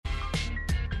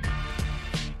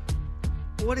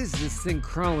What is this thing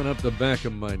crawling up the back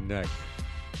of my neck?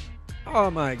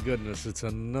 Oh my goodness, it's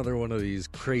another one of these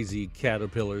crazy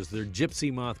caterpillars. They're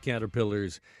gypsy moth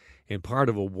caterpillars and part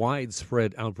of a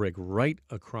widespread outbreak right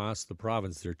across the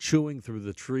province. They're chewing through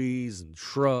the trees and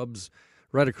shrubs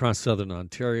right across southern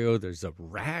Ontario. There's a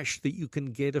rash that you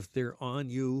can get if they're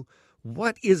on you.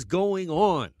 What is going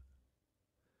on?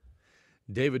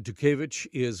 David Tukevich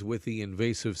is with the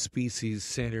Invasive Species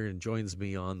Center and joins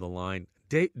me on the line.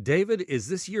 David, is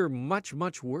this year much,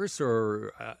 much worse,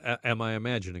 or am I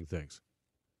imagining things?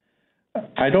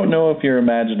 I don't know if you're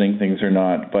imagining things or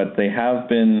not, but they have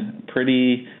been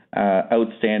pretty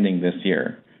outstanding this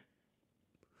year.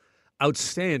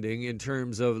 Outstanding in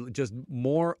terms of just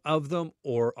more of them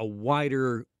or a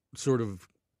wider sort of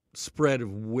spread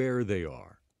of where they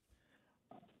are?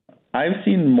 I've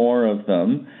seen more of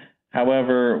them.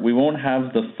 However, we won't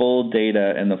have the full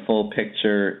data and the full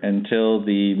picture until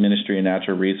the Ministry of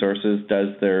Natural Resources does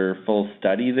their full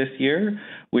study this year,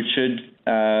 which should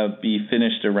be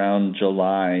finished around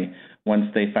July once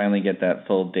they finally get that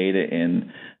full data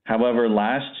in. However,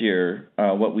 last year,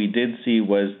 what we did see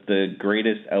was the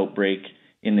greatest outbreak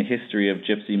in the history of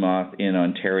gypsy moth in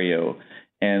Ontario,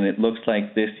 and it looks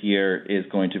like this year is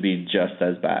going to be just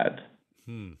as bad.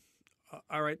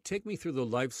 All right, take me through the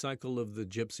life cycle of the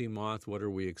gypsy moth. What are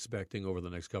we expecting over the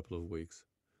next couple of weeks?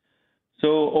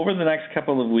 So over the next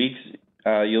couple of weeks,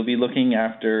 you'll be looking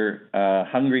after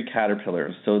hungry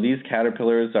caterpillars. So these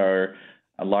caterpillars are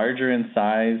larger in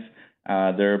size.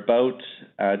 They're about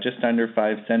just under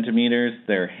 5 centimeters.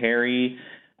 They're hairy,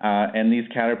 and these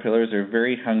caterpillars are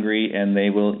very hungry, and they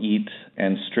will eat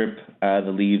and strip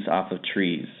the leaves off of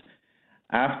trees.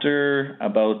 After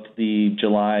about the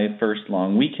July 1st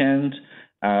long weekend,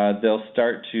 they'll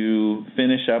start to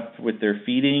finish up with their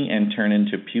feeding and turn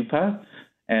into pupa.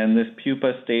 And this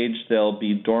pupa stage, they'll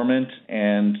be dormant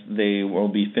and they will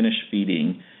be finished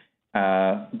feeding.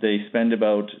 They spend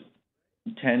about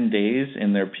 10 days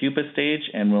in their pupa stage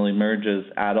and will emerge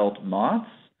as adult moths.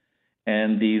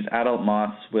 And these adult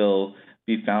moths will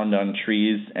be found on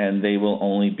trees, and they will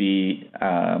only be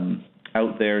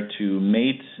out there to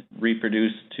mate,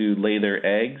 reproduce, to lay their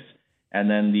eggs. And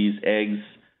then these eggs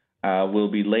will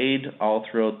be laid all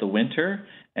throughout the winter,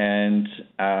 and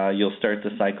you'll start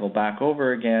the cycle back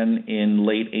over again in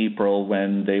late April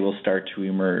when they will start to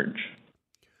emerge.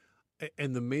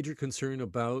 And the major concern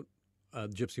about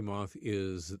gypsy moth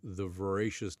is the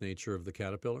voracious nature of the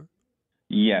caterpillar?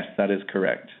 Yes, that is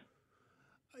correct.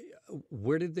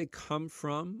 Where did they come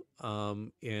from,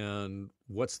 and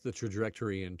what's the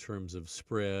trajectory in terms of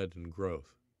spread and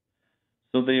growth?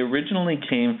 So they originally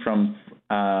came from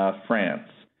France,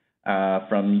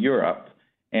 from Europe,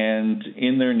 and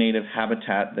in their native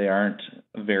habitat, they aren't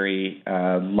very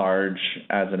large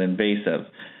as an invasive.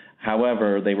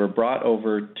 However, they were brought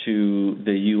over to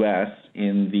the U.S.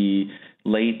 in the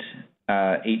late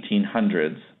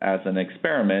 1800s as an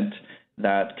experiment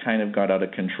that kind of got out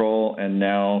of control, and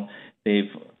now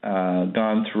they've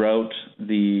gone throughout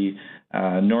the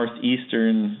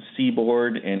northeastern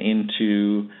seaboard and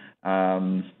into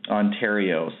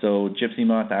Ontario. So gypsy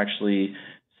moth actually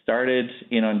started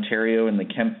in Ontario in the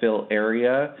Kemptville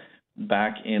area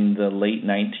back in the late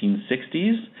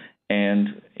 1960s,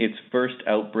 and its first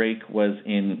outbreak was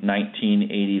in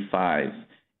 1985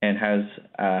 and has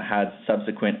had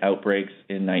subsequent outbreaks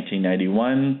in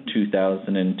 1991,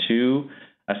 2002,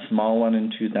 a small one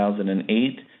in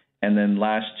 2008, and then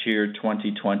last year,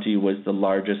 2020, was the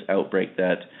largest outbreak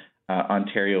that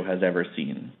Ontario has ever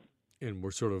seen. And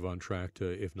we're sort of on track to,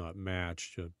 if not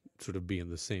match, to sort of be in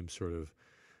the same sort of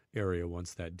area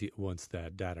once that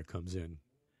data comes in.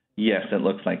 Yes, it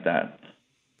looks like that.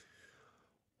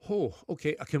 Oh,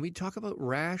 okay. Can we talk about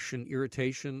rash and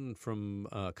irritation from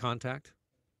contact?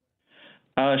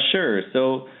 Sure.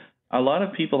 So a lot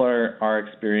of people are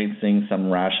experiencing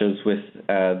some rashes with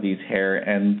these hair,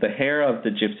 and the hair of the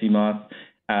gypsy moth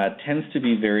tends to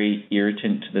be very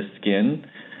irritant to the skin.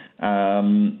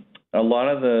 A lot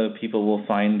of the people will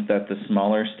find that the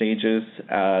smaller stages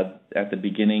at the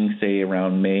beginning, say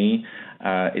around May,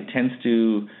 it tends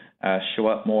to show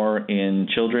up more in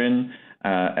children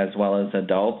as well as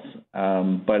adults,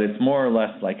 but it's more or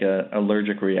less like an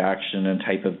allergic reaction, a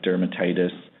type of dermatitis.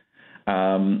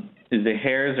 The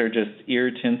hairs are just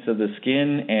irritants of the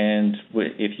skin, and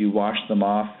if you wash them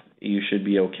off, you should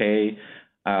be okay.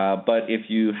 But if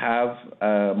you have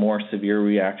a more severe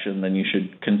reaction, then you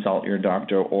should consult your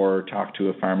doctor or talk to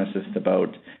a pharmacist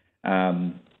about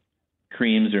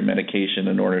creams or medication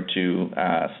in order to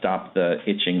stop the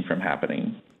itching from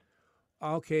happening.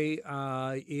 Okay,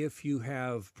 if you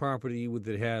have property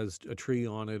that has a tree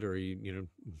on it, or you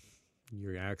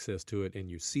your access to it, and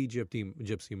you see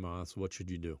gypsy moths, what should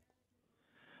you do?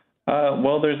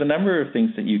 Well, there's a number of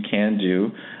things that you can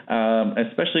do,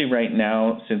 especially right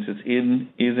now since is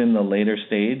in the later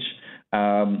stage.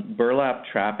 Burlap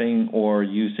trapping or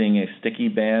using a sticky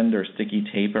band or sticky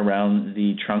tape around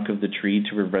the trunk of the tree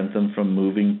to prevent them from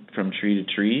moving from tree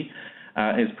to tree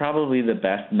is probably the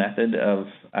best method of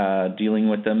dealing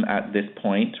with them at this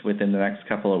point within the next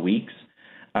couple of weeks.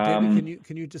 David,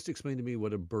 can you just explain to me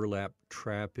what a burlap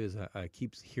trap is? I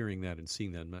keep hearing that and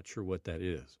seeing that. I'm not sure what that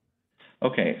is.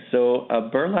 Okay, so a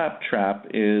burlap trap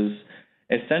is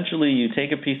essentially you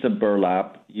take a piece of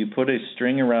burlap, you put a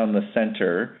string around the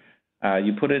center,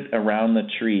 you put it around the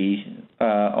tree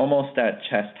almost at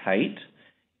chest height,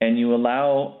 and you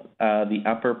allow the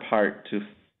upper part to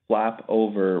flap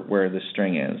over where the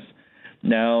string is.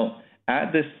 Now,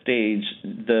 at this stage,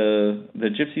 the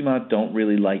gypsy moth don't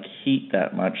really like heat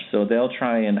that much, so they'll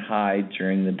try and hide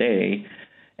during the day.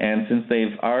 And since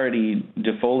they've already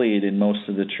defoliated most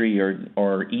of the tree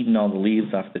or eaten all the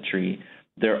leaves off the tree,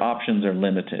 their options are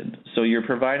limited. So you're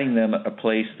providing them a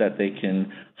place that they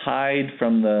can hide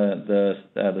from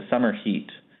the summer heat.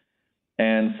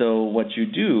 And so what you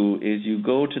do is you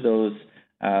go to those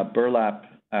burlap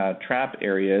trap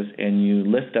areas and you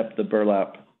lift up the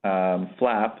burlap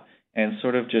flap and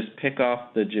sort of just pick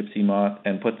off the gypsy moth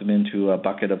and put them into a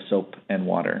bucket of soap and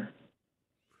water.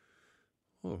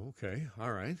 Oh, okay.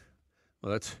 All right.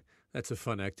 Well, that's a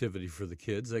fun activity for the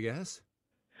kids, I guess.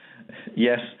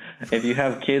 Yes. If you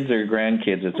have kids or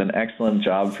grandkids, it's an excellent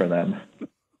job for them.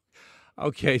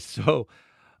 Okay, so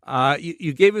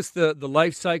you gave us the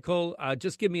life cycle.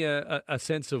 Just give me a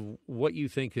sense of what you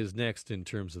think is next in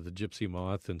terms of the gypsy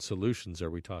moth and solutions.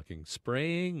 Are we talking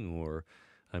spraying or,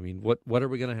 I mean, what are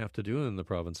we going to have to do in the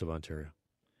province of Ontario?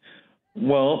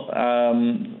 Well,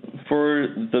 for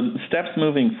the steps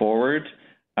moving forward,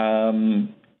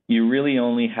 you really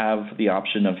only have the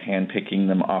option of hand-picking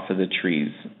them off of the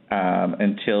trees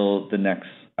until the next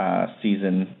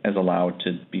season is allowed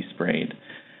to be sprayed.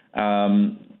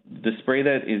 The spray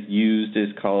that is used is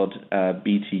called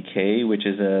BTK, which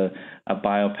is a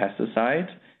biopesticide,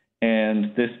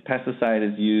 and this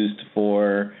pesticide is used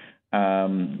for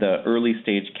the early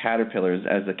stage caterpillars,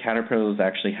 as the caterpillars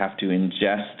actually have to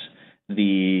ingest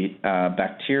the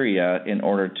bacteria in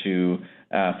order to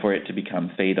for it to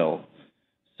become fatal.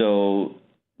 So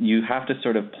you have to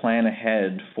sort of plan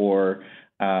ahead for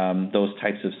those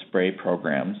types of spray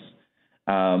programs.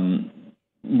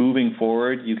 Moving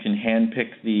forward, you can handpick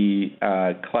the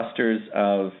clusters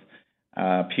of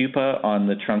pupa on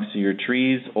the trunks of your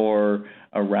trees or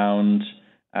around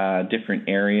different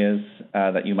areas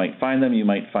that you might find them. You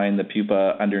might find the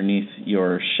pupa underneath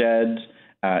your shed,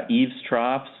 eaves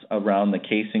troughs around the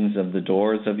casings of the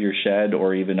doors of your shed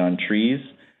or even on trees.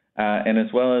 And as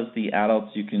well as the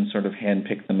adults, you can sort of hand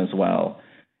pick them as well.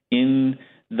 In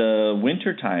the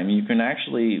wintertime,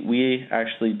 we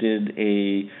actually did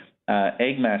a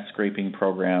egg mass scraping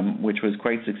program, which was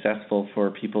quite successful for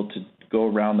people to go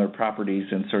around their properties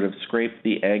and sort of scrape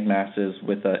the egg masses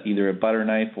with either a butter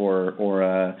knife or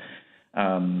a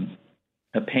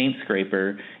paint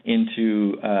scraper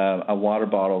into a water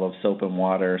bottle of soap and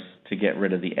water to get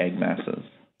rid of the egg masses.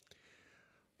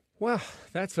 Well,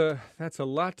 that's a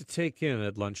lot to take in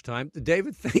at lunchtime.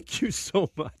 David, thank you so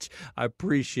much. I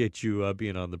appreciate you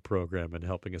being on the program and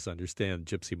helping us understand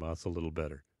gypsy moths a little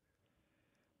better.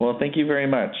 Well, thank you very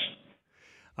much.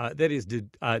 That is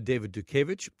David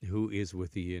Dukevich, who is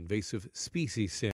with the Invasive Species Center.